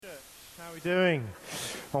Church, how are we doing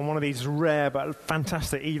on one of these rare but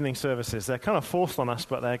fantastic evening services? They're kind of forced on us,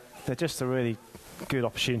 but they're just a really good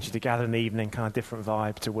opportunity to gather in the evening, kind of different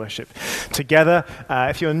vibe to worship together.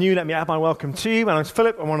 If you're new, let me add my welcome to you. My name's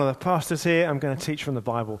Philip. I'm one of the pastors here. I'm going to teach from the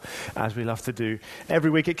Bible, as we love to do every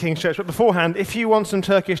week at King's Church. But beforehand, if you want some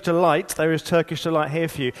Turkish delight, there is Turkish delight here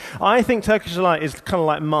for you. I think Turkish delight is kind of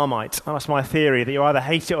like Marmite. That's my theory, that you either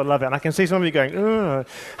hate it or love it. And I can see some of you going, ugh.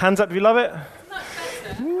 Hands up if you love it.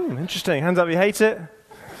 Interesting. Hands up if you hate it.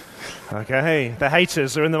 Okay, the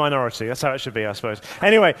haters are in the minority. That's how it should be, I suppose.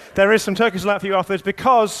 Anyway, there is some Turkish delight for you afterwards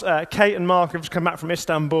because Kate and Mark have just come back from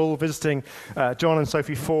Istanbul visiting John and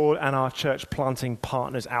Sophie Ford and our church planting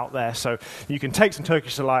partners out there. So you can take some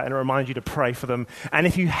Turkish delight and remind you to pray for them. And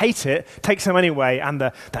if you hate it, take some anyway, and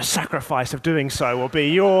the sacrifice of doing so will be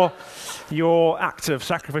your act of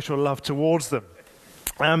sacrificial love towards them.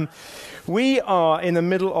 We are in the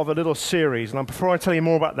middle of a little series, and before I tell you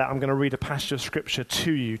more about that, I'm going to read a passage of Scripture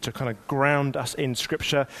to you to kind of ground us in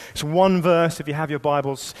Scripture. It's one verse, if you have your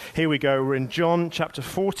Bibles. Here we go. We're in John chapter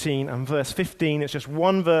 14 and verse 15. It's just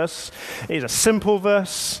one verse. It is a simple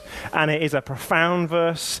verse, and it is a profound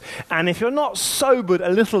verse. And if you're not sobered a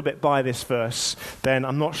little bit by this verse, then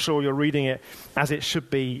I'm not sure you're reading it as it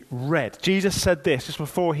should be read. Jesus said this just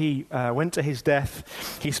before he went to his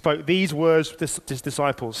death. He spoke these words to his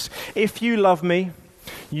disciples. If you love me,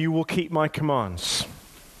 you will keep my commands.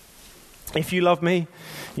 If you love me,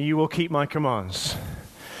 you will keep my commands.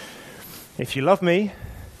 If you love me,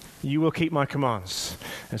 you will keep my commands,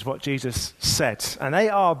 is what Jesus said. And they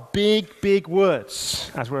are big, big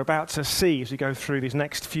words, as we're about to see as we go through these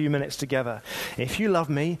next few minutes together. If you love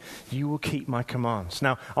me, you will keep my commands.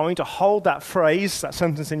 Now, I want you to hold that phrase, that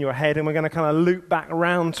sentence in your head, and we're going to kind of loop back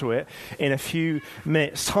around to it in a few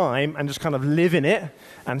minutes' time and just kind of live in it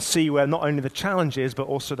and see where not only the challenge is, but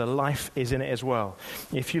also the life is in it as well.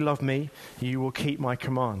 If you love me, you will keep my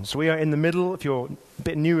commands. We are in the middle, if you're a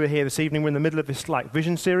bit newer here this evening, we're in the middle of this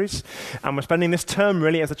vision series, and we're spending this term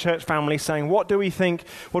really as a church family saying, what do we think,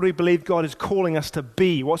 what do we believe God is calling us to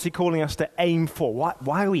be? What's he calling us to aim for?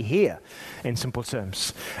 Why are we here, in simple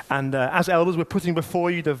terms? And as elders, we're putting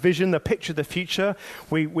before you the vision, the picture of the future.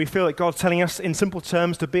 We feel that God's telling us in simple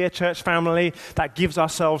terms to be a church family that gives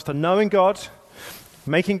ourselves to knowing God,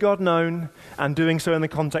 making God known, and doing so in the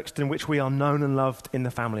context in which we are known and loved in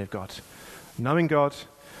the family of God. Knowing God,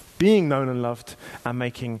 being known and loved, and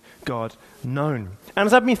making God known. And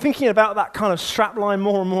as I've been thinking about that kind of strapline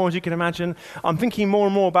more and more, as you can imagine, I'm thinking more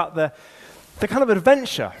and more about the kind of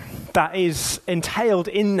adventure that is entailed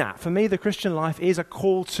in that. For me, the Christian life is a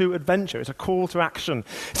call to adventure. It's a call to action.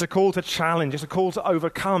 It's a call to challenge. It's a call to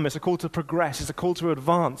overcome. It's a call to progress. It's a call to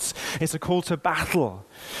advance. It's a call to battle.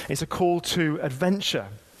 It's a call to adventure.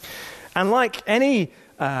 And like any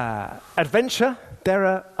adventure, there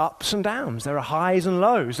are ups and downs. There are highs and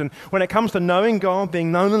lows. And when it comes to knowing God,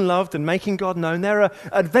 being known and loved, and making God known, there are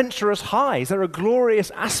adventurous highs. There are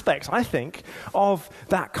glorious aspects, I think, of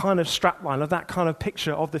that kind of strapline, of that kind of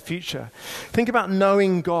picture of the future. Think about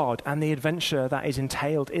knowing God and the adventure that is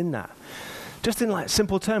entailed in that. Just in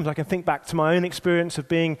simple terms, I can think back to my own experience of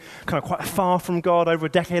being kind of quite far from God over a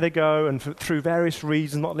decade ago, and through various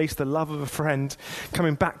reasons, not least the love of a friend,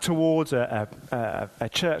 coming back towards a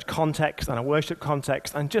church context and a worship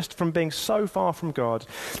context, and just from being so far from God,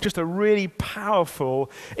 just a really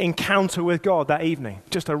powerful encounter with God that evening.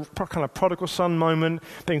 Just a kind of prodigal son moment,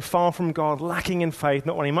 being far from God, lacking in faith,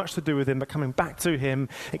 not wanting much to do with him, but coming back to him,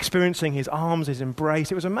 experiencing his arms, his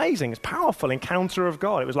embrace. It was amazing. It's a powerful encounter of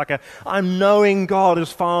God. It was like I'm knowing God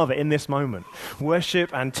as Father in this moment.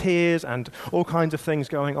 Worship and tears and all kinds of things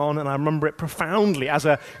going on, and I remember it profoundly as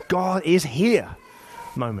a God is here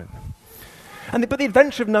moment. But the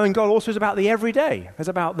adventure of knowing God also is about the everyday. It's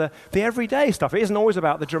about the everyday stuff. It isn't always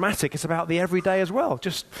about the dramatic. It's about the everyday as well.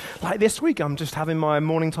 Just like this week, I'm just having my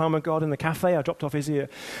morning time with God in the cafe. I dropped off Izzy at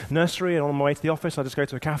nursery, and on my way to the office, I just go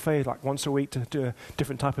to a cafe once a week to do a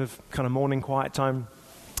different type of kind of morning quiet time.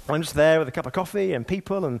 I'm just there with a cup of coffee and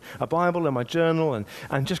people and a Bible and my journal and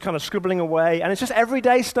just kind of scribbling away. And it's just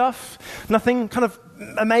everyday stuff. Nothing kind of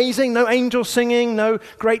amazing, no angels singing, no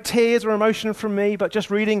great tears or emotion from me, but just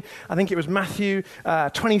reading, I think it was Matthew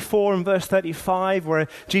 24 and verse 35, where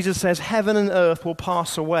Jesus says, heaven and earth will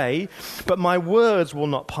pass away, but my words will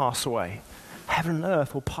not pass away. Heaven and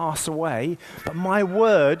earth will pass away, but my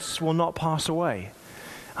words will not pass away.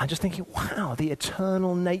 I'm just thinking, wow, the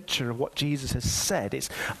eternal nature of what Jesus has said. It's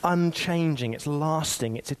unchanging, it's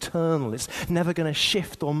lasting, it's eternal, it's never going to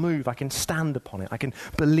shift or move. I can stand upon it, I can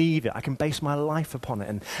believe it, I can base my life upon it.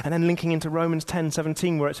 And then linking into Romans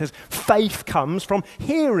 10:17, where it says, faith comes from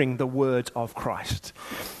hearing the words of Christ.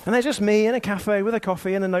 And there's just me in a cafe with a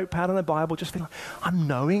coffee and a notepad and a Bible, just feeling like I'm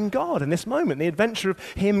knowing God in this moment, the adventure of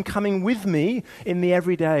him coming with me in the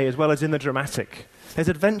everyday as well as in the dramatic. There's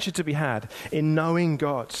adventure to be had in knowing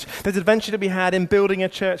God. There's adventure to be had in building a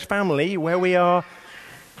church family where we are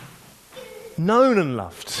known and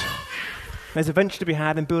loved. There's adventure to be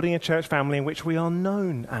had in building a church family in which we are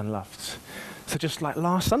known and loved. So just like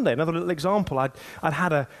last Sunday, another little example, I'd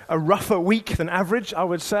had a rougher week than average, I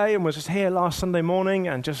would say, and was just here last Sunday morning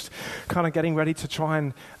and just kind of getting ready to try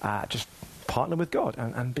and just partner with God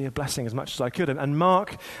and be a blessing as much as I could. And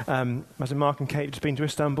Mark, as in Mark and Kate had just been to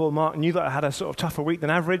Istanbul, Mark knew that I had a sort of tougher week than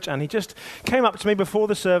average, and he just came up to me before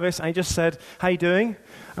the service and he just said, how you doing?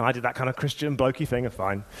 And I did that kind of Christian blokey thing of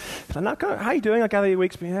fine. He said, no, how you doing? I gather your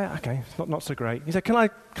week's been, yeah, okay, it's not so great. He said, can I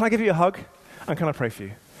give you a hug and can I pray for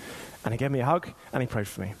you? And he gave me a hug and he prayed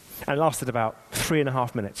for me. And it lasted about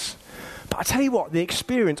 3.5 minutes. But I tell you what, the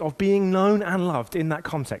experience of being known and loved in that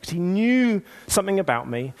context, he knew something about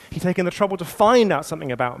me. He'd taken the trouble to find out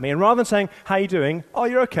something about me. And rather than saying, how are you doing? Oh,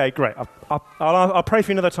 you're okay, great. I'll pray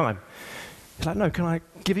for you another time. He's like, no, can I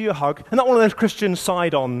give you a hug? And not one of those Christian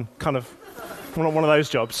side-on kind of, one of those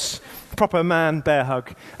jobs. Proper man, bear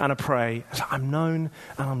hug, and a pray. It's like, I'm known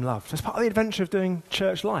and I'm loved. It's part of the adventure of doing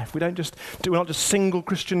church life. We're not just single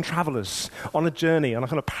Christian travelers on a journey, on a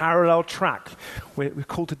kind of parallel track. We're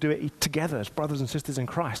called to do it together as brothers and sisters in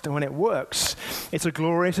Christ. And when it works, it's a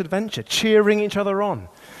glorious adventure, cheering each other on,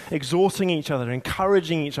 exhorting each other,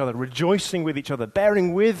 encouraging each other, rejoicing with each other,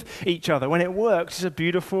 bearing with each other. When it works, it's a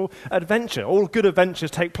beautiful adventure. All good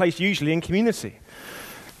adventures take place usually in community.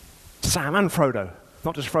 Sam and Frodo,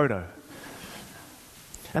 not just Frodo.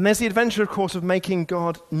 And there's the adventure, of course, of making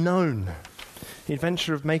God known. The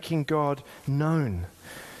adventure of making God known.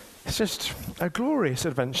 It's just a glorious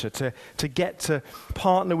adventure to get to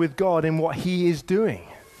partner with God in what he is doing.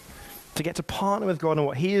 To get to partner with God in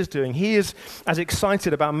what he is doing. He is as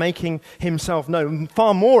excited about making himself known,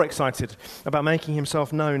 far more excited about making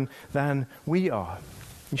himself known than we are.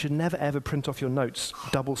 You should never, ever print off your notes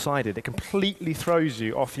double-sided. It completely throws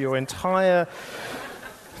you off your entire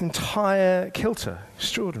kilter.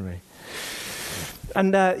 Extraordinary.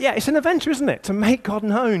 And it's an adventure, isn't it? To make God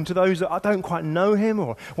known to those that don't quite know him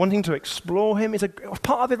or wanting to explore him. It's a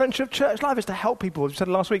part of the adventure of church life is to help people, as we said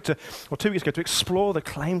last week, or 2 weeks ago, to explore the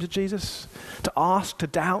claims of Jesus, to ask, to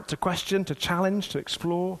doubt, to question, to challenge, to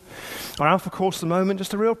explore. Our Alpha Course at the moment,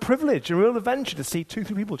 just a real privilege, a real adventure to see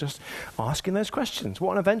 2-3 people just asking those questions.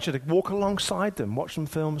 What an adventure to walk alongside them, watch some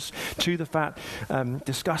films, chew the fat,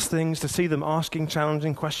 discuss things, to see them asking,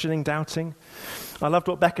 challenging, questioning, doubting. I loved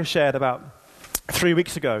what Becca shared about 3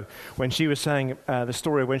 weeks ago when she was saying the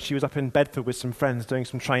story when she was up in Bedford with some friends doing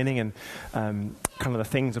some training and kind of the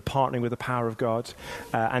things of partnering with the power of God.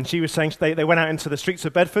 And she was saying they went out into the streets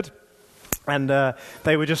of Bedford and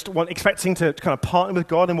they were just expecting to kind of partner with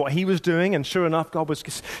God in what he was doing. And sure enough, God was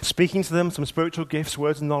speaking to them some spiritual gifts,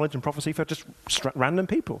 words of knowledge and prophecy for just random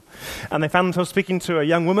people. And they found themselves speaking to a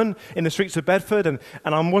young woman in the streets of Bedford. And I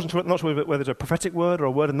not sure whether it's a prophetic word or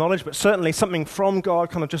a word of knowledge, but certainly something from God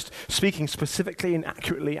kind of just speaking specifically and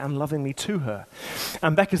accurately and lovingly to her.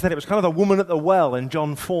 And Becca said it was kind of the woman at the well in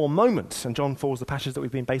John 4 moment. And John 4 is the passage that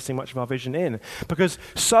we've been basing much of our vision in. Because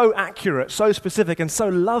so accurate, so specific, and so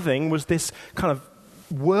loving was this kind of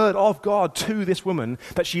word of God to this woman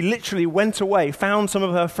that she literally went away, found some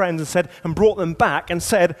of her friends and brought them back and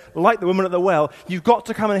said, like the woman at the well, you've got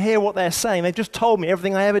to come and hear what they're saying. They've just told me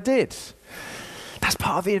everything I ever did. That's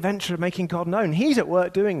part of the adventure of making God known. He's at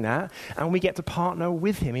work doing that, and we get to partner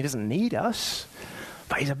with him. He doesn't need us,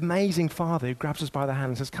 but he's an amazing Father who grabs us by the hand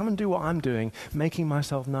and says, come and do what I'm doing, making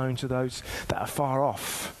myself known to those that are far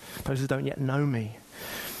off, those who don't yet know me.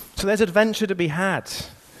 So there's adventure to be had.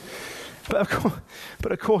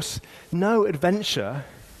 But of course, no adventure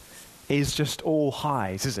is just all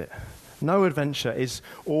highs, is it? No adventure is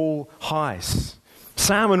all highs.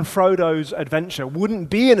 Sam and Frodo's adventure wouldn't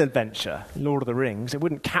be an adventure, Lord of the Rings. It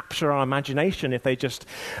wouldn't capture our imagination if they just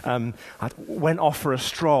went off for a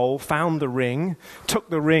stroll, found the ring, took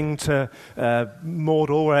the ring to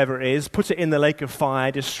Mordor, wherever it is, put it in the lake of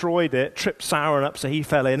fire, destroyed it, tripped Sauron up so he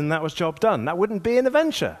fell in, and that was job done. That wouldn't be an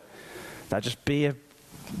adventure. That'd just be an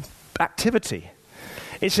activity.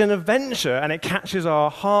 It's an adventure, and it catches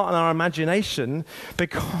our heart and our imagination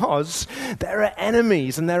because there are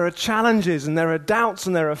enemies and there are challenges and there are doubts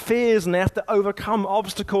and there are fears, and they have to overcome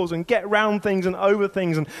obstacles and get around things and over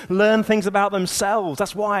things and learn things about themselves.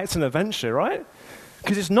 That's why it's an adventure, right?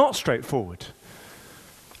 Because it's not straightforward.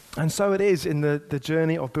 And so it is in the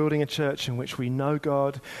journey of building a church in which we know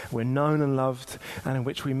God, we're known and loved, and in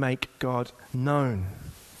which we make God known.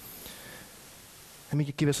 Let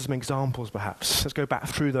me give us some examples, perhaps. Let's go back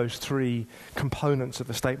through those three components of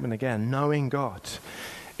the statement again. Knowing God.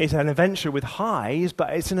 It's an adventure with highs,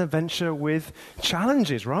 but it's an adventure with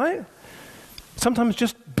challenges, right? Sometimes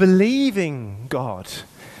just believing God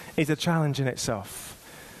is a challenge in itself.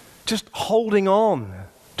 Just holding on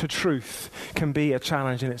to truth can be a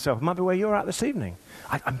challenge in itself. It might be where you're at this evening.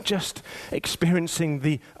 I'm just experiencing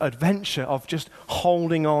the adventure of just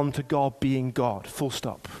holding on to God being God, full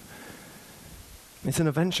stop. It's an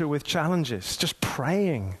adventure with challenges. Just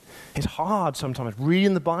praying is hard sometimes.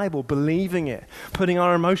 Reading the Bible, believing it, putting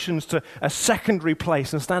our emotions to a secondary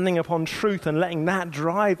place and standing upon truth and letting that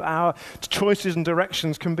drive our choices and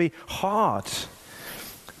directions can be hard.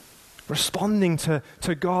 Responding to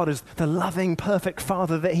God as the loving, perfect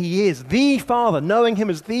Father that He is. The Father, knowing Him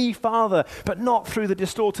as the Father, but not through the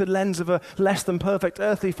distorted lens of a less than perfect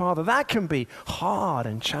earthly Father. That can be hard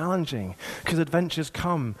and challenging because adventures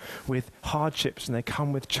come with hardships and they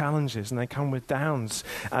come with challenges and they come with downs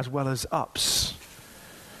as well as ups.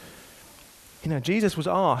 You know, Jesus was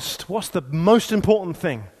asked, what's the most important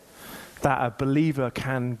thing that a believer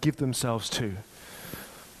can give themselves to?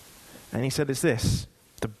 And He said it's this.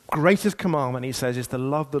 The greatest commandment, He says, is to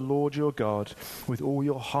love the Lord your God with all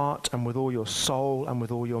your heart and with all your soul and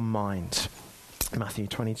with all your mind. Matthew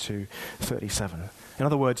 22:37. In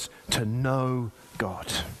other words, to know God.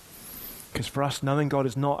 Because for us, knowing God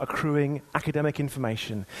is not accruing academic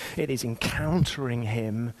information. It is encountering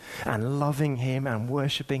Him and loving Him and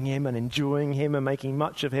worshiping Him and enjoying Him and making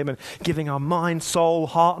much of Him and giving our mind, soul,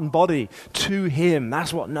 heart and body to Him.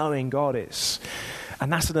 That's what knowing God is.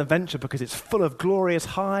 And that's an adventure because it's full of glorious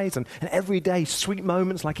highs and everyday sweet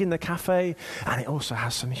moments like in the cafe. And it also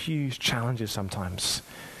has some huge challenges sometimes,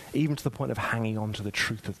 even to the point of hanging on to the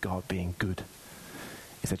truth of God being good.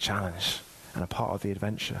 It's a challenge and a part of the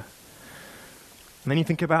adventure. And then you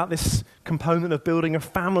think about this component of building a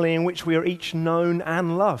family in which we are each known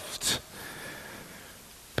and loved.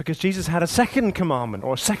 Because Jesus had a second commandment,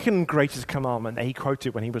 or a second greatest commandment that He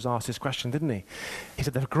quoted when He was asked this question, didn't He? He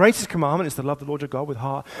said the greatest commandment is to love the Lord your God with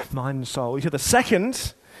heart, mind, and soul. He said the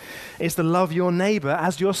second is to love your neighbor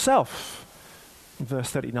as yourself. In verse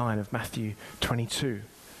 39 of Matthew 22.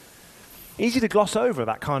 Easy to gloss over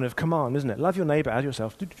that kind of command, isn't it? Love your neighbor as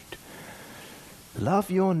yourself. Love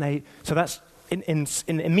your neighbor. So that's in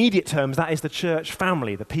immediate terms, that is the church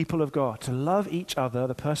family, the people of God, to love each other,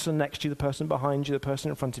 the person next to you, the person behind you, the person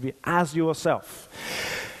in front of you, as yourself.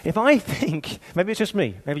 If I think, maybe it's just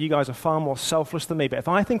me, maybe you guys are far more selfless than me, but if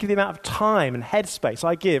I think of the amount of time and headspace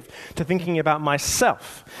I give to thinking about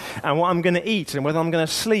myself and what I'm going to eat and whether I'm going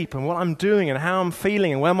to sleep and what I'm doing and how I'm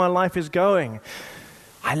feeling and where my life is going,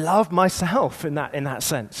 I love myself in that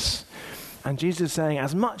sense. And Jesus is saying,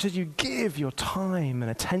 as much as you give your time and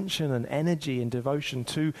attention and energy and devotion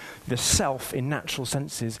to the self in natural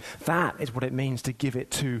senses, that is what it means to give it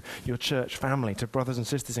to your church family, to brothers and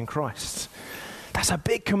sisters in Christ. That's a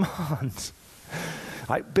big command.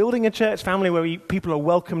 Like building a church family where people are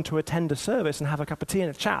welcome to attend a service and have a cup of tea and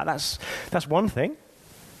a chat, that's one thing.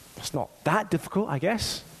 It's not that difficult, I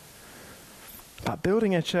guess. But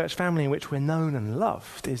building a church family in which we're known and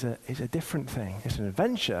loved is a different thing. It's an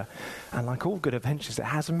adventure, and like all good adventures, it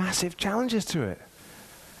has massive challenges to it.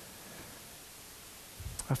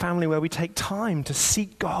 A family where we take time to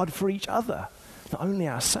seek God for each other. Not only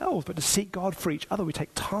ourselves, but to seek God for each other. We take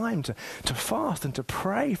time to fast and to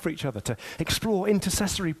pray for each other, to explore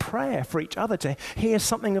intercessory prayer for each other, to hear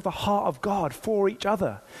something of the heart of God for each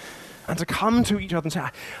other, and to come to each other and say,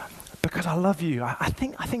 because I love you, I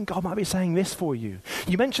think God might be saying this for you.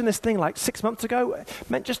 You mentioned this thing like 6 months ago.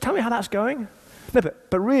 Just tell me how that's going. No,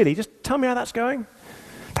 but really, just tell me how that's going.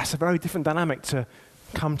 That's a very different dynamic to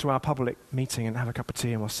come to our public meeting and have a cup of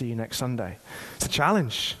tea and we'll see you next Sunday. It's a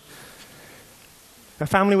challenge. A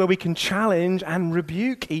family where we can challenge and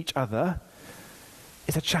rebuke each other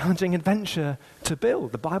is a challenging adventure to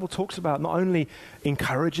build. The Bible talks about not only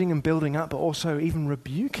encouraging and building up, but also even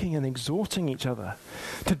rebuking and exhorting each other.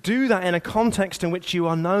 To do that in a context in which you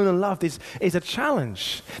are known and loved is a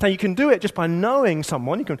challenge. Now, you can do it just by knowing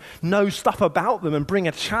someone. You can know stuff about them and bring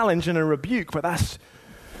a challenge and a rebuke, but that's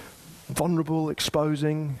vulnerable,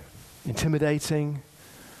 exposing, intimidating.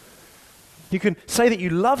 You can say that you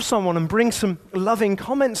love someone and bring some loving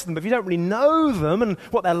comments to them, but if you don't really know them and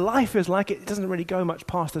what their life is like, it doesn't really go much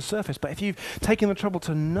past the surface. But if you've taken the trouble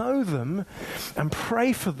to know them and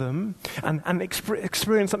pray for them and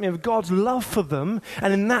experience something of God's love for them,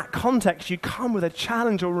 and in that context you come with a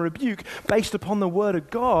challenge or a rebuke based upon the Word of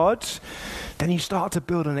God, then you start to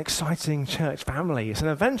build an exciting church family. It's an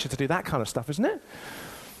adventure to do that kind of stuff, isn't it?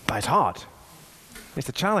 But it's hard. It's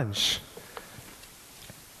a challenge.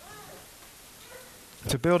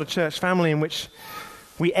 To build a church family in which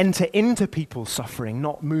we enter into people's suffering,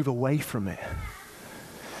 not move away from it.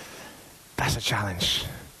 That's a challenge.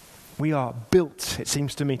 We are built, it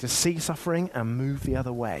seems to me, to see suffering and move the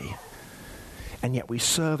other way. And yet we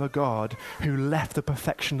serve a God who left the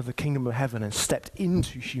perfection of the kingdom of heaven and stepped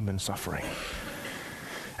into human suffering.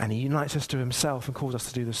 And he unites us to himself and calls us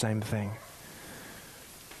to do the same thing.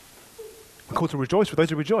 We're called to rejoice with those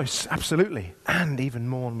who rejoice, absolutely. And even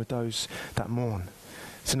mourn with those that mourn.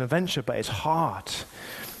 It's an adventure, but it's hard.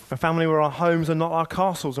 A family where our homes are not our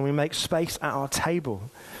castles and we make space at our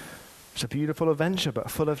table. It's a beautiful adventure,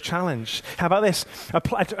 but full of challenge. How about this?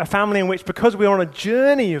 A family in which, because we're on a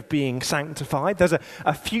journey of being sanctified, there's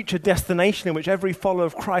a future destination in which every follower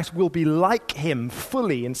of Christ will be like him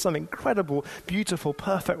fully in some incredible, beautiful,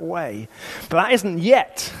 perfect way. But that isn't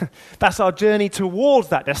yet. That's our journey towards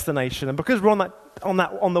that destination. And because we're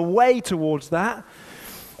on the way towards that,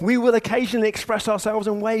 we will occasionally express ourselves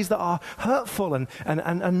in ways that are hurtful and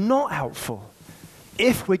not helpful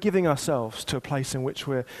if we're giving ourselves to a place in which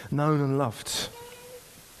we're known and loved.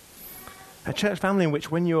 A church family in which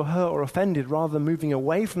when you're hurt or offended, rather than moving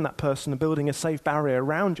away from that person and building a safe barrier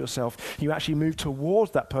around yourself, you actually move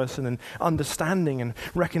towards that person and understanding and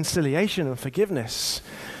reconciliation and forgiveness.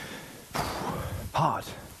 Hard.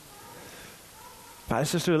 But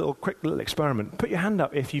let's just do a quick little experiment. Put your hand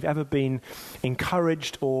up if you've ever been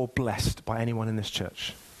encouraged or blessed by anyone in this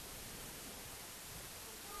church.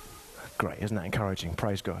 Great, isn't that encouraging?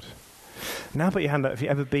 Praise God. Now put your hand up if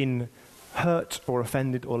you've ever been hurt or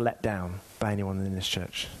offended or let down by anyone in this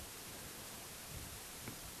church.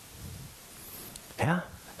 Yeah,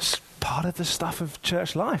 it's part of the stuff of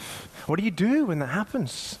church life. What do you do when that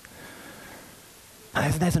happens?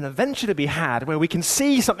 And there's an adventure to be had where we can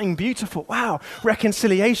see something beautiful. Wow,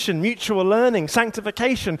 reconciliation, mutual learning,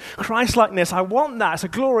 sanctification, Christ-likeness. I want that. It's a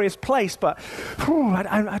glorious place, but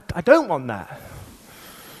I don't want that.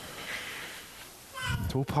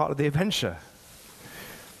 It's all part of the adventure.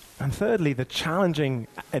 And thirdly, the challenging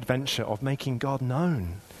adventure of making God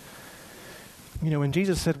known. You know, when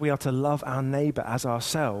Jesus said we are to love our neighbor as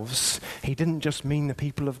ourselves, he didn't just mean the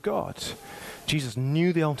people of God. Jesus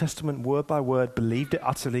knew the Old Testament word by word, believed it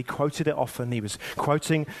utterly, quoted it often. He was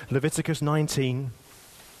quoting Leviticus 19,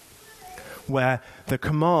 where the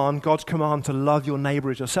command, God's command to love your neighbor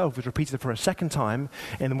as yourself, was repeated for a second time,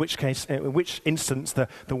 in which instance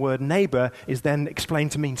the word neighbor is then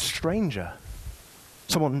explained to mean stranger.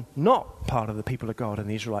 Someone not part of the people of God in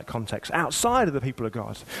the Israelite context, outside of the people of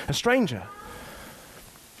God, a stranger.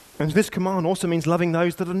 And this command also means loving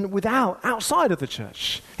those that are outside of the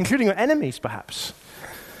church, including your enemies, perhaps.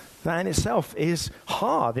 That in itself is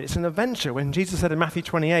hard. It's an adventure. When Jesus said in Matthew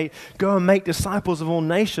 28, go and make disciples of all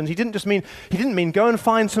nations, he didn't mean go and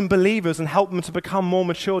find some believers and help them to become more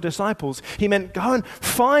mature disciples. He meant go and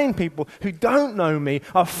find people who don't know me,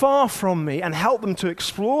 are far from me, and help them to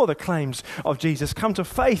explore the claims of Jesus, come to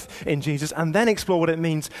faith in Jesus, and then explore what it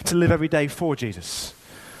means to live every day for Jesus.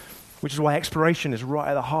 Which is why exploration is right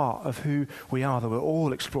at the heart of who we are, that we're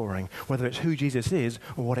all exploring, whether it's who Jesus is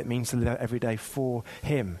or what it means to live out every day for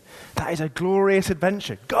him. That is a glorious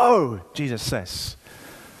adventure. Go, Jesus says.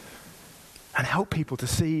 And help people to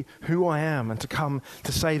see who I am and to come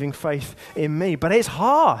to saving faith in me. But it's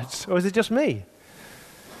hard, or is it just me?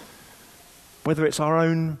 Whether it's our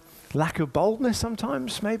own lack of boldness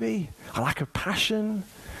sometimes, maybe, a lack of passion,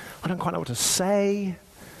 I don't quite know what to say.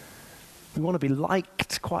 We want to be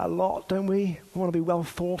liked quite a lot, don't we? We want to be well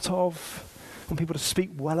thought of. We want people to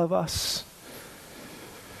speak well of us.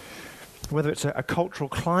 Whether it's a cultural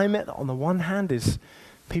climate that on the one hand is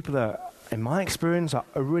people that, in my experience, are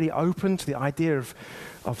really open to the idea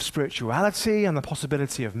of spirituality and the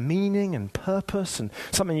possibility of meaning and purpose and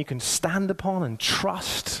something you can stand upon and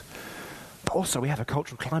trust. But also we have a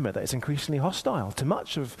cultural climate that is increasingly hostile to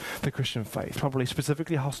much of the Christian faith, probably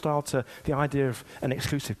specifically hostile to the idea of an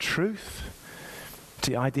exclusive truth, to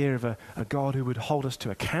the idea of a God who would hold us to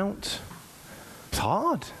account. It's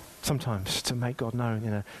hard sometimes to make God known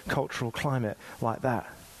in a cultural climate like that.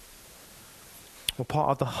 Well, part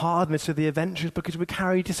of the hardness of the adventure is because we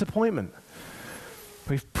carry disappointment.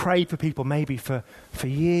 We've prayed for people maybe for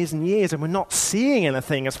years and years, and we're not seeing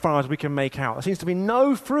anything as far as we can make out. There seems to be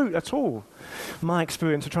no fruit at all. My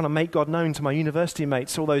experience of trying to make God known to my university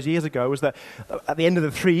mates all those years ago was that at the end of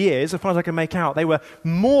the 3 years, as far as I can make out, they were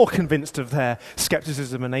more convinced of their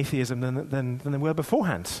skepticism and atheism than they were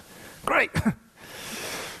beforehand. Great.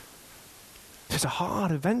 It's a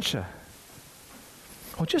hard adventure.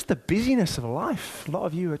 Or just the busyness of life. A lot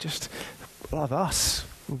of you are just, a lot of us,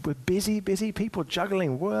 we're busy people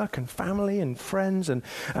juggling work and family and friends, and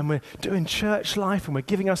we're doing church life, and we're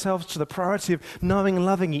giving ourselves to the priority of knowing and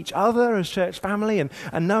loving each other as church family, and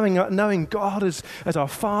knowing God as our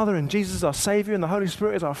Father, and Jesus as our Savior, and the Holy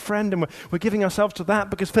Spirit as our friend, and we're giving ourselves to that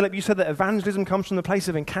because, Philip, you said that evangelism comes from the place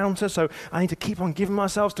of encounter, so I need to keep on giving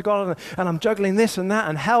myself to God, and I'm juggling this and that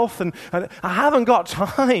and health, and I haven't got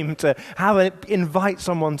time to invite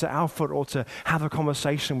someone to Alfred or to have a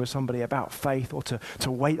conversation with somebody about faith or to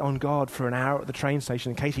wait on God for an hour at the train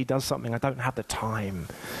station in case he does something. I don't have the time.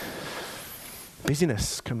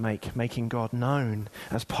 Busyness can make making God known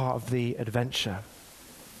as part of the adventure.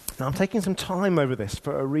 Now, I'm taking some time over this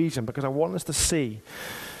for a reason, because I want us to see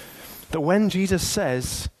that when Jesus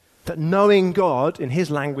says that knowing God in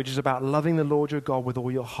his language is about loving the Lord your God with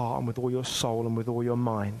all your heart and with all your soul and with all your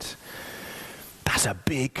mind, that's a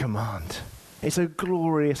big command. It's a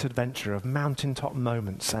glorious adventure of mountaintop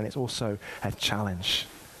moments, and it's also a challenge.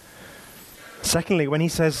 Secondly, when he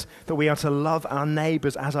says that we are to love our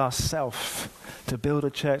neighbors as ourselves, to build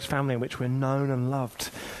a church family in which we're known and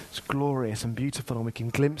loved, it's glorious and beautiful, and we can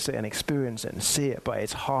glimpse it and experience it and see it, but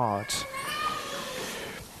it's hard.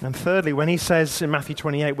 And thirdly, when he says in Matthew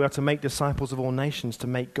 28, we are to make disciples of all nations to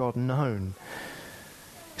make God known,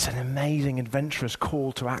 it's an amazing, adventurous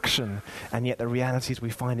call to action, and yet the reality is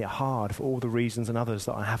we find it hard for all the reasons and others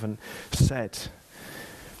that I haven't said.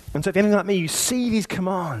 And so if you're anything like me, you see these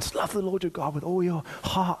commands: love the Lord your God with all your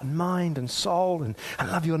heart and mind and soul, and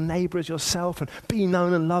love your neighbor as yourself, and be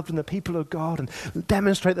known and loved in the people of God, and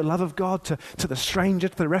demonstrate the love of God to the stranger,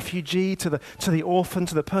 to the refugee, to the orphan,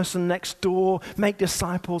 to the person next door, make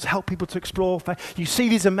disciples, help people to explore faith. You see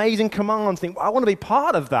these amazing commands, think, well, I want to be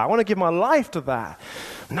part of that. I want to give my life to that.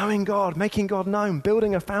 Knowing God, making God known,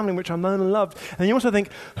 building a family in which I'm known and loved. And you also think,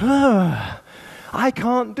 I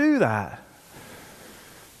can't do that.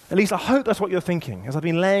 At least I hope that's what you're thinking. As I've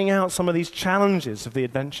been laying out some of these challenges of the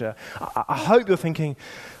adventure, I hope you're thinking,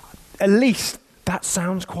 at least that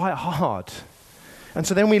sounds quite hard. And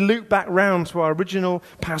so then we loop back round to our original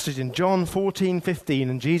passage in John 14:15,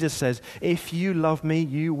 and Jesus says, if you love me,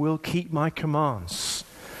 you will keep my commands.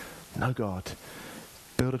 Know God,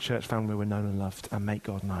 build a church family where we're known and loved, and make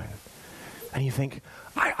God known. And you think,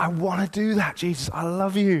 I want to do that, Jesus. I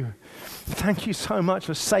love you. Thank you so much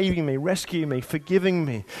for saving me, rescuing me, forgiving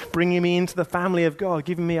me, bringing me into the family of God,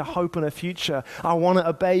 giving me a hope and a future. I want to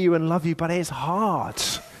obey you and love you, but it's hard.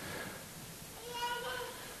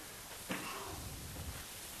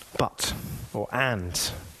 But, or and,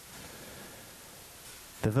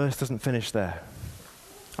 the verse doesn't finish there.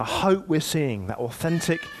 I hope we're seeing that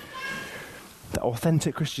authentic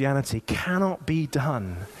Christianity cannot be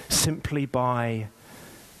done simply by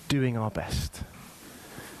doing our best.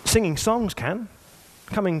 Singing songs can.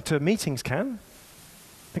 Coming to meetings can.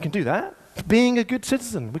 We can do that. Being a good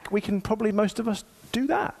citizen, we can probably, most of us, do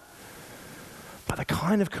that. But the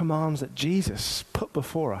kind of commands that Jesus put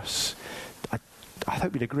before us, I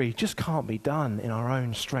hope you'd agree, just can't be done in our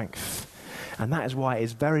own strength. And that is why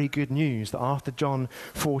it's very good news that after John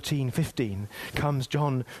 14:15 comes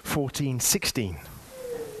John 14:16.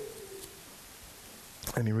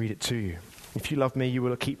 Let me read it to you. If you love me, you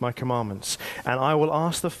will keep my commandments. And I will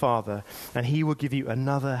ask the Father, and he will give you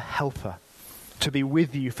another helper to be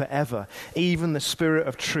with you forever, even the Spirit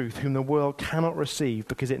of truth, whom the world cannot receive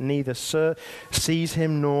because it neither sees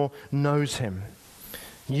him nor knows him.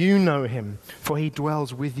 You know him, for he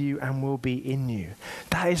dwells with you and will be in you.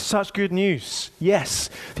 That is such good news. Yes,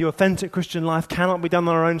 the authentic Christian life cannot be done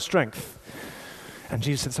on our own strength. And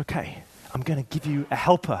Jesus says, okay, I'm going to give you a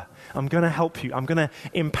helper. I'm going to help you. I'm going to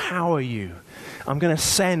empower you. I'm going to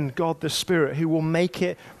send God the Spirit who will make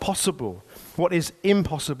it possible. What is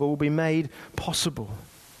impossible will be made possible.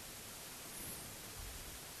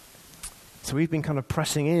 So we've been kind of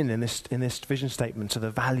pressing in this vision statement to the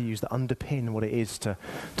values that underpin what it is to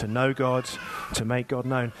know God, to make God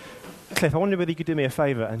known. Cliff, I wonder whether you could do me a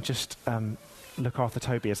favour and just look after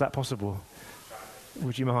Toby. Is that possible?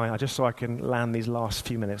 Would you mind? Just so I can land these last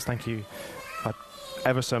few minutes. Thank you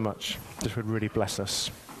ever so much. This would really bless us.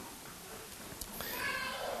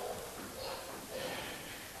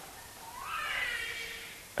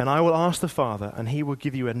 And I will ask the Father, and he will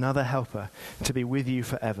give you another helper to be with you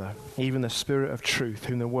forever, even the Spirit of truth,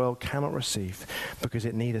 whom the world cannot receive, because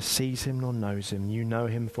it neither sees him nor knows him. You know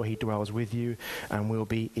him, for he dwells with you and will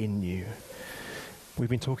be in you. We've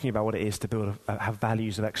been talking about what it is to have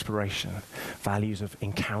values of exploration, values of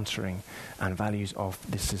encountering, and values of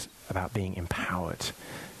this is about being empowered.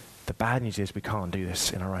 The bad news is we can't do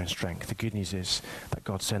this in our own strength. The good news is that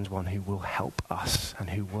God sends one who will help us and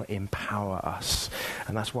who will empower us.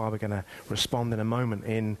 And that's why we're going to respond in a moment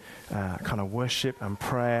in kind of worship and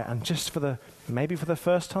prayer. And just maybe for the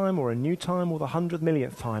first time or a new time or the 100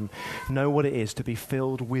 millionth time, know what it is to be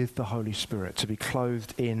filled with the Holy Spirit, to be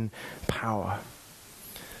clothed in power.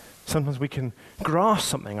 Sometimes we can grasp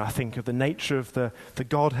something, I think, of the nature of the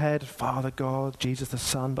Godhead, Father God, Jesus the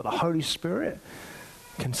Son, but the Holy Spirit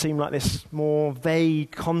can seem like this more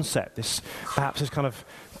vague concept, perhaps this kind of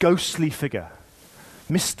ghostly figure,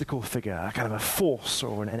 mystical figure, a kind of a force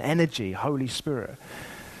or an energy, Holy Spirit.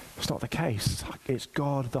 It's not the case. It's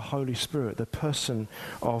God, the Holy Spirit, the person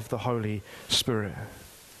of the Holy Spirit.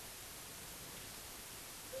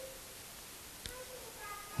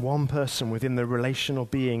 One person within the relational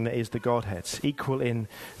being that is the Godhead, equal in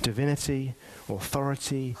divinity,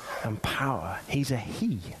 authority, and power. He's a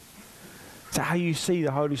he. Is that how you see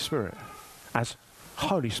the Holy Spirit? As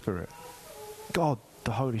Holy Spirit. God,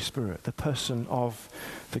 the Holy Spirit, the person of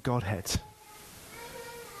the Godhead.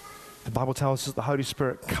 The Bible tells us that the Holy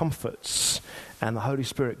Spirit comforts, and the Holy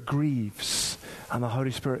Spirit grieves, and the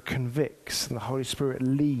Holy Spirit convicts, and the Holy Spirit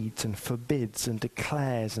leads and forbids and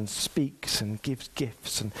declares and speaks and gives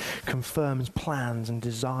gifts and confirms plans and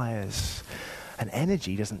desires. An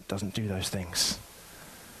energy doesn't do those things.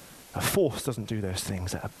 A force doesn't do those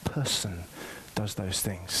things. A person does those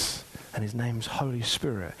things. And his name's Holy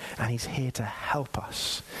Spirit, and he's here to help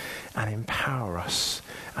us and empower us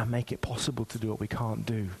and make it possible to do what we can't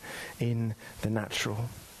do in the natural.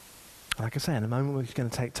 Like I say, in a moment we're going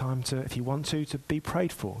to take time to, if you want to be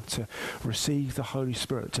prayed for, to receive the Holy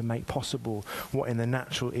Spirit, to make possible what in the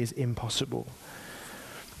natural is impossible.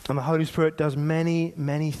 And the Holy Spirit does many,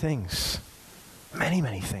 many things. Many,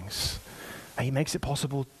 many things. And he makes it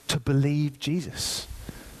possible to believe Jesus.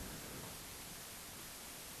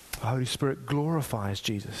 The Holy Spirit glorifies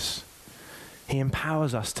Jesus. He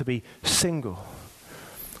empowers us to be single,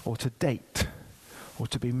 or to date, or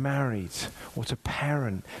to be married, or to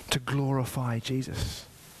parent, to glorify Jesus.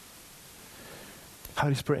 The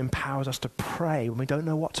Holy Spirit empowers us to pray when we don't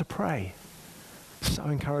know what to pray. So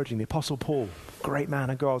encouraging. The Apostle Paul, great man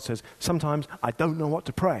of God, says, sometimes I don't know what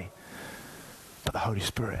to pray, but the Holy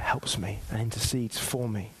Spirit helps me and intercedes for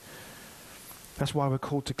me. That's why we're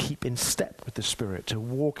called to keep in step with the Spirit, to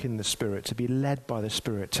walk in the Spirit, to be led by the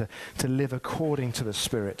Spirit, to live according to the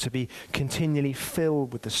Spirit, to be continually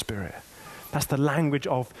filled with the Spirit. That's the language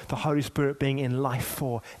of the Holy Spirit being in life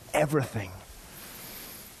for everything.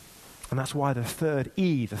 And that's why the third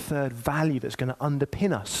E, the third value that's going to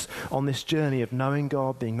underpin us on this journey of knowing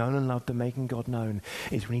God, being known and loved, and making God known,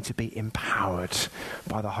 is we need to be empowered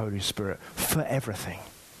by the Holy Spirit for everything.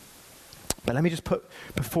 But let me just put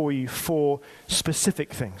before you 4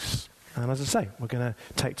 specific things. And as I say, we're going to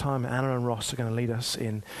take time. Anna and Ross are going to lead us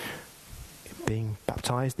in being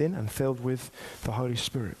baptized in and filled with the Holy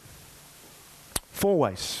Spirit. 4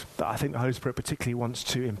 ways that I think the Holy Spirit particularly wants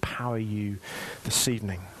to empower you this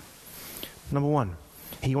evening. Number 1,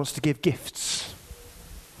 he wants to give gifts.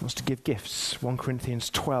 He wants to give gifts. 1 Corinthians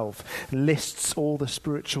 12 lists all the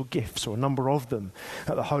spiritual gifts, or a number of them,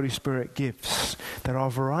 that the Holy Spirit gives. There are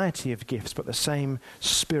a variety of gifts, but the same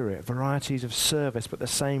Spirit. Varieties of service, but the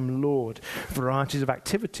same Lord. Varieties of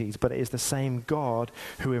activities, but it is the same God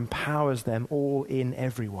who empowers them all in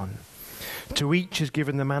everyone. To each is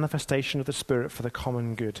given the manifestation of the Spirit for the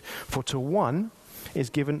common good. For to one is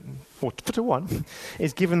given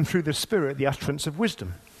through the Spirit the utterance of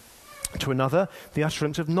wisdom. To another, the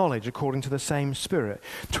utterance of knowledge according to the same Spirit.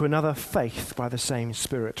 To another, faith by the same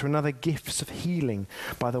Spirit. To another, gifts of healing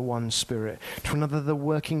by the one Spirit. To another, the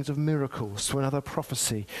workings of miracles. To another,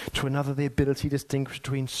 prophecy. To another, the ability to distinguish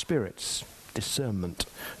between spirits. Discernment,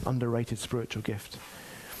 underrated spiritual gift.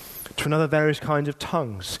 To another, various kinds of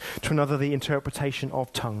tongues. To another, the interpretation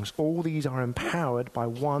of tongues. All these are empowered by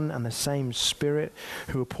one and the same Spirit,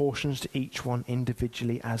 who apportions to each one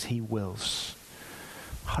individually as he wills.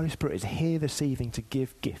 Holy Spirit is here this evening to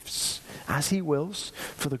give gifts as he wills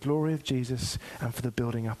for the glory of Jesus and for the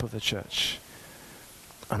building up of the church.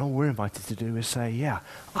 And all we're invited to do is say, yeah,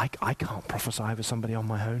 I can't prophesy over somebody on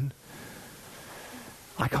my own.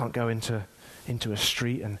 I can't go into a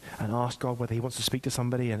street and ask God whether he wants to speak to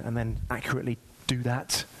somebody and then accurately do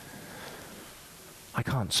that. I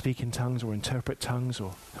can't speak in tongues or interpret tongues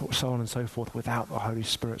or so on and so forth without the Holy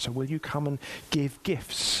Spirit. So will you come and give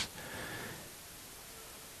gifts?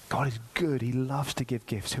 God is good. He loves to give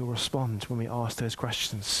gifts. He'll respond when we ask those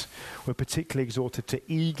questions. We're particularly exhorted to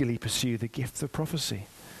eagerly pursue the gift of prophecy.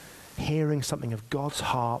 Hearing something of God's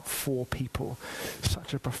heart for people.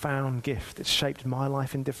 Such a profound gift. It's shaped my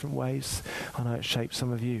life in different ways. I know it's shaped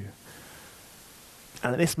some of you.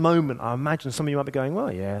 And at this moment, I imagine some of you might be going,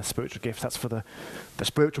 well, yeah, spiritual gifts, that's for the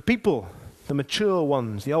spiritual people, the mature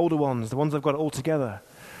ones, the older ones, the ones that have got it all together.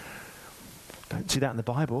 Don't see that in the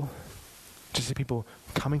Bible. Just see people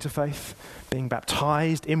coming to faith, being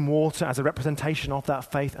baptized in water as a representation of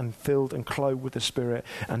that faith and filled and clothed with the Spirit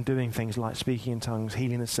and doing things like speaking in tongues,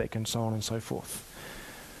 healing the sick and so on and so forth.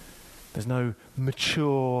 There's no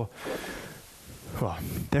mature... Well,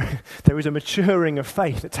 there is a maturing of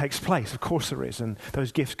faith that takes place. Of course there is, and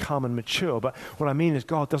those gifts come and mature. But what I mean is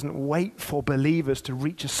God doesn't wait for believers to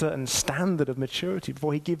reach a certain standard of maturity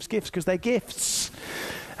before he gives gifts, because they're gifts.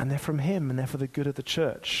 And they're from him, and they're for the good of the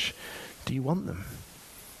church. Do you want them?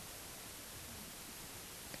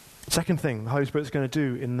 Second thing the Holy Spirit's going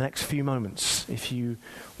to do in the next few moments, if you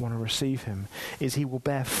want to receive him, is he will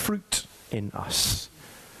bear fruit in us.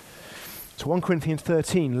 So 1 Corinthians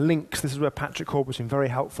 13 links, this is where Patrick Horbert's been very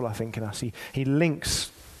helpful, I think, in us. He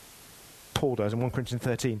links, Paul does in 1 Corinthians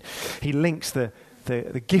 13, he links the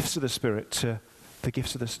gifts of the Spirit to the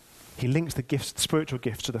gifts of he links the spiritual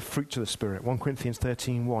gifts to the fruits of the Spirit. 1 Corinthians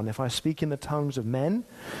 13:1. If I speak in the tongues of men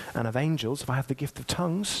and of angels, if I have the gift of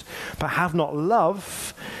tongues, but have not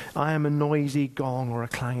love, I am a noisy gong or a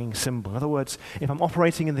clanging cymbal. In other words, if I'm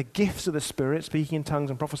operating in the gifts of the Spirit, speaking in tongues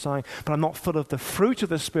and prophesying, but I'm not full of the fruit of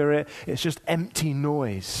the Spirit, it's just empty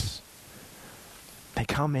noise. They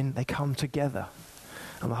come together.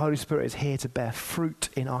 And the Holy Spirit is here to bear fruit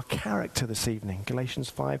in our character this evening.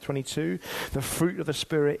 Galatians 5:22, the fruit of the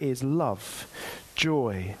Spirit is love,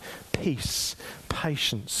 joy, peace,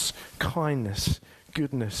 patience, kindness,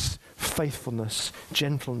 goodness, faithfulness,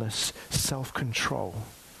 gentleness, self-control.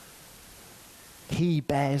 He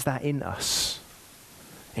bears that in us,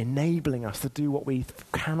 enabling us to do what we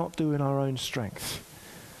cannot do in our own strength.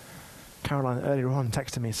 Caroline earlier on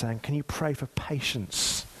texted me saying, can you pray for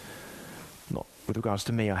patience? Not with regards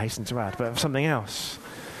to me, I hasten to add, but something else.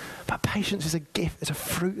 But patience is a gift, it's a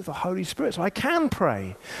fruit of the Holy Spirit. So I can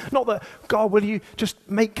pray. Not that, God, will you just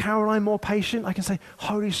make Caroline more patient? I can say,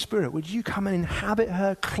 Holy Spirit, would you come and inhabit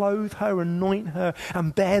her, clothe her, anoint her,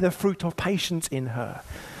 and bear the fruit of patience in her,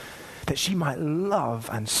 that she might love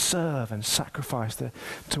and serve and sacrifice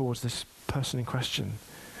towards this person in question.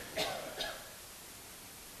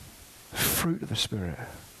 Fruit of the Spirit.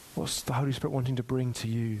 What's the Holy Spirit wanting to bring to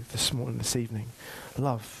you this evening?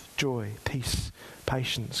 Love, joy, peace,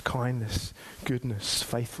 patience, kindness, goodness,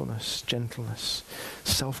 faithfulness, gentleness,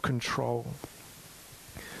 self-control.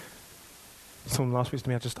 Someone last week said to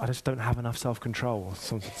me, I just don't have enough self-control.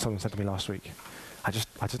 Someone said to me last week,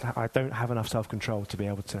 I don't have enough self-control to be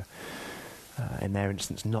able to, in their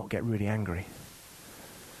instance, not get really angry.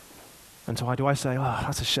 And so do I say, oh,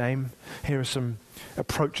 that's a shame. Here are some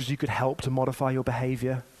approaches you could help to modify your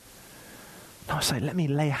behavior. No, I say, let me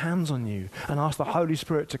lay hands on you and ask the Holy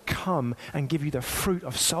Spirit to come and give you the fruit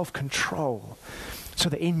of self-control so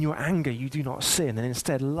that in your anger you do not sin and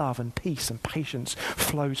instead love and peace and patience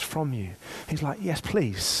flows from you. He's like, yes,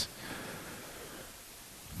 please.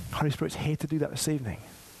 Holy Spirit's here to do that this evening.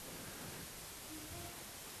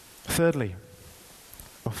 Thirdly,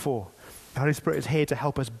 or four, the Holy Spirit is here to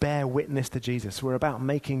help us bear witness to Jesus. We're about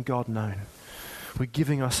making God known. We're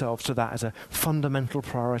giving ourselves to that as a fundamental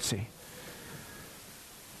priority.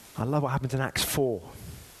 I love what happens in Acts 4.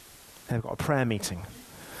 They've got a prayer meeting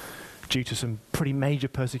due to some pretty major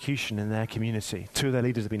persecution in their community. Two of their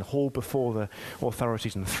leaders have been hauled before the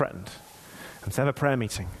authorities and threatened. And so they have a prayer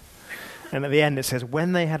meeting. And at the end it says,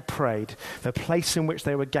 when they had prayed, the place in which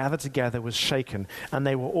they were gathered together was shaken, and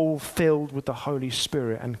they were all filled with the Holy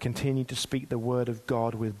Spirit and continued to speak the word of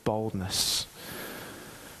God with boldness.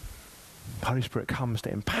 The Holy Spirit comes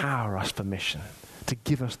to empower us for mission, to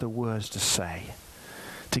give us the words to say,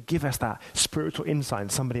 to give us that spiritual insight in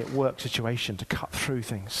somebody at work situation, to cut through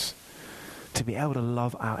things, to be able to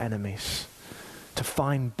love our enemies, to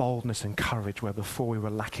find boldness and courage where before we were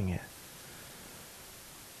lacking it.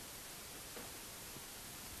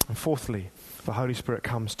 And fourthly, the Holy Spirit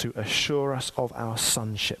comes to assure us of our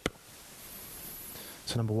sonship.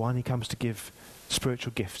 So number one, he comes to give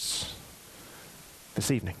spiritual gifts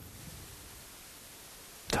this evening.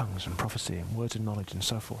 Tongues and prophecy and words of knowledge and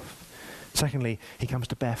so forth. Secondly, he comes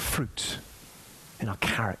to bear fruit in our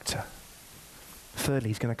character. Thirdly,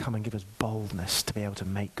 he's going to come and give us boldness to be able to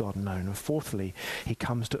make God known. And fourthly, he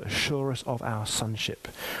comes to assure us of our sonship.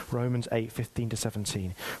 Romans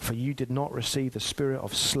 8:15-17. For you did not receive the spirit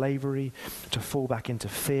of slavery to fall back into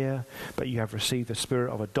fear, but you have received the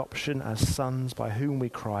spirit of adoption as sons, by whom we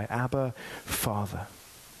cry, Abba, Father.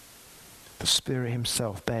 The Spirit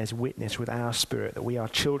himself bears witness with our spirit that we are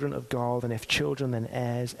children of God, and if children, then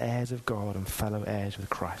heirs, heirs of God, and fellow heirs with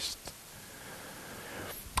Christ.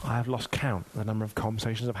 I have lost count the number of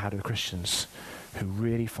conversations I've had with Christians who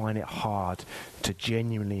really find it hard to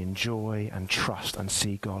genuinely enjoy and trust and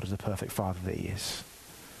see God as the perfect Father that he is.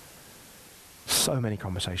 So many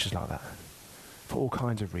conversations like that, for all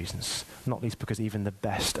kinds of reasons, not least because even the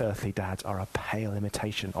best earthly dads are a pale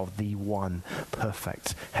imitation of the one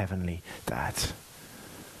perfect heavenly dad.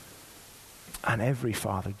 And every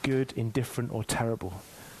father, good, indifferent, or terrible,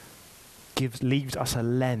 leaves us a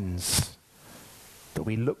lens that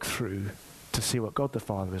we look through to see what God the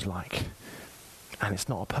Father is like. And it's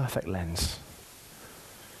not a perfect lens.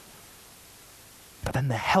 But then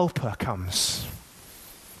the helper comes.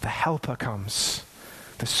 The helper comes.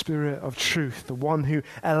 The Spirit of truth, the one who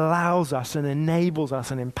allows us and enables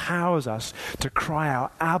us and empowers us to cry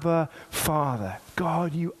out, Abba, Father.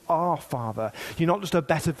 God, you are Father. You're not just a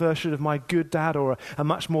better version of my good dad or a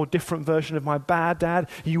much more different version of my bad dad.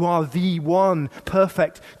 You are the one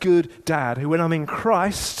perfect good dad who, when I'm in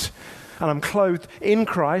Christ and I'm clothed in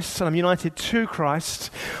Christ and I'm united to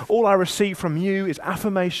Christ, all I receive from you is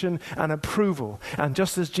affirmation and approval. And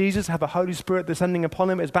just as Jesus had the Holy Spirit descending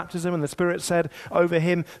upon him at his baptism, and the Spirit said over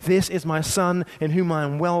him, this is my Son in whom I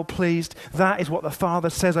am well pleased, that is what the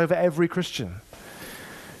Father says over every Christian.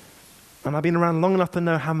 And I've been around long enough to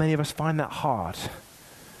know how many of us find that hard.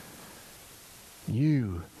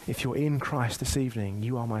 You, if you're in Christ this evening,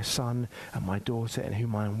 you are my son and my daughter in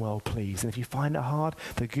whom I am well pleased. And if you find it hard,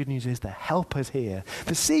 the good news is the helper's here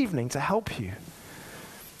this evening to help you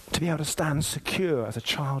to be able to stand secure as a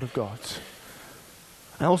child of God.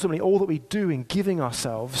 And ultimately, all that we do in giving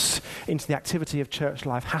ourselves into the activity of church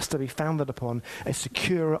life has to be founded upon a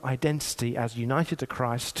secure identity as united to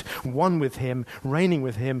Christ, one with him, reigning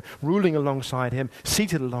with him, ruling alongside him,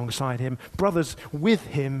 seated alongside him, brothers with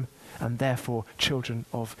him, and therefore children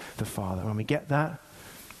of the Father. When we get that,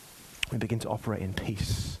 we begin to operate in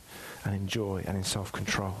peace and in joy and in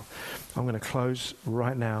self-control. I'm going to close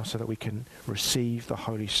right now so that we can receive the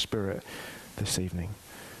Holy Spirit this evening.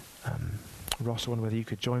 Ross, I wonder whether you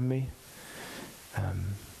could join me.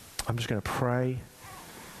 I'm just going to pray,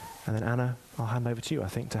 and then Anna, I'll hand over to you, I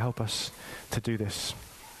think, to help us to do this.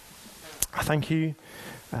 I thank you,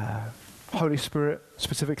 Holy Spirit,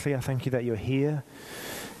 specifically, I thank you that you're here.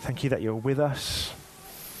 Thank you that you're with us.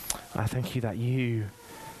 I thank you that you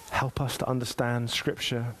help us to understand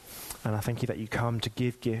Scripture. And I thank you that you come to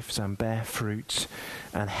give gifts and bear fruit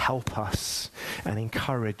and help us and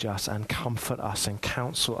encourage us and comfort us and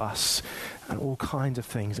counsel us and all kinds of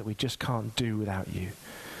things that we just can't do without you.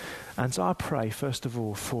 And so I pray, first of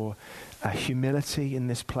all, for a humility in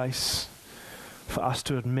this place, for us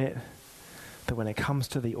to admit that when it comes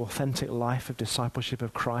to the authentic life of discipleship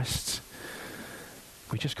of Christ,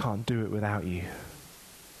 we just can't do it without you.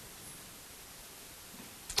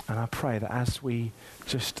 And I pray that as we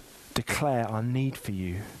just declare our need for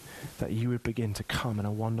you, that you would begin to come in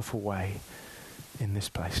a wonderful way in this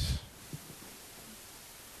place.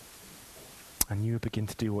 And you would begin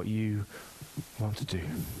to do what you want to do.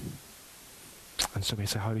 And so we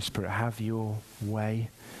say, Holy Spirit, have your way.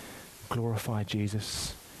 Glorify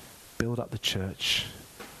Jesus. Build up the church.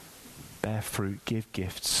 Bear fruit. Give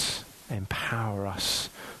gifts. Empower us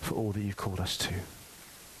for all that you've called us to.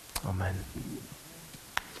 Amen.